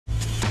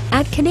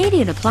At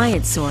Canadian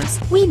Appliance Source,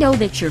 we know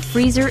that your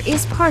freezer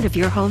is part of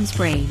your home's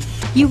brain.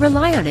 You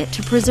rely on it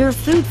to preserve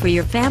food for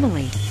your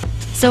family.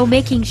 So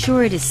making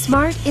sure it is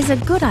smart is a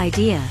good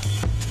idea.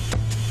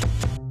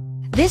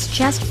 This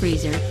chest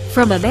freezer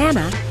from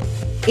Amana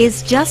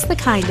is just the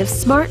kind of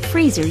smart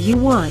freezer you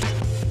want.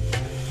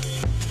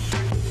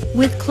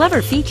 With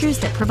clever features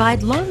that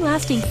provide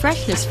long-lasting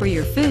freshness for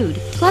your food,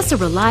 plus a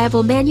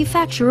reliable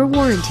manufacturer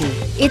warranty,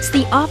 it's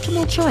the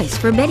optimal choice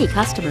for many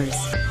customers.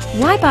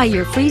 Why buy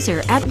your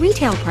freezer at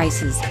retail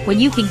prices when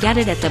you can get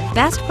it at the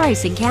best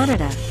price in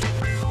Canada?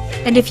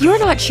 And if you're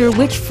not sure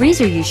which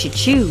freezer you should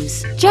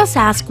choose, just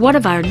ask one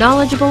of our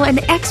knowledgeable and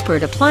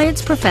expert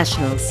appliance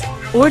professionals.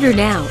 Order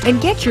now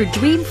and get your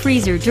dream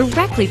freezer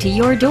directly to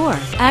your door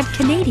at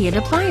Canadian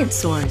Appliance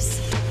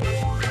Source.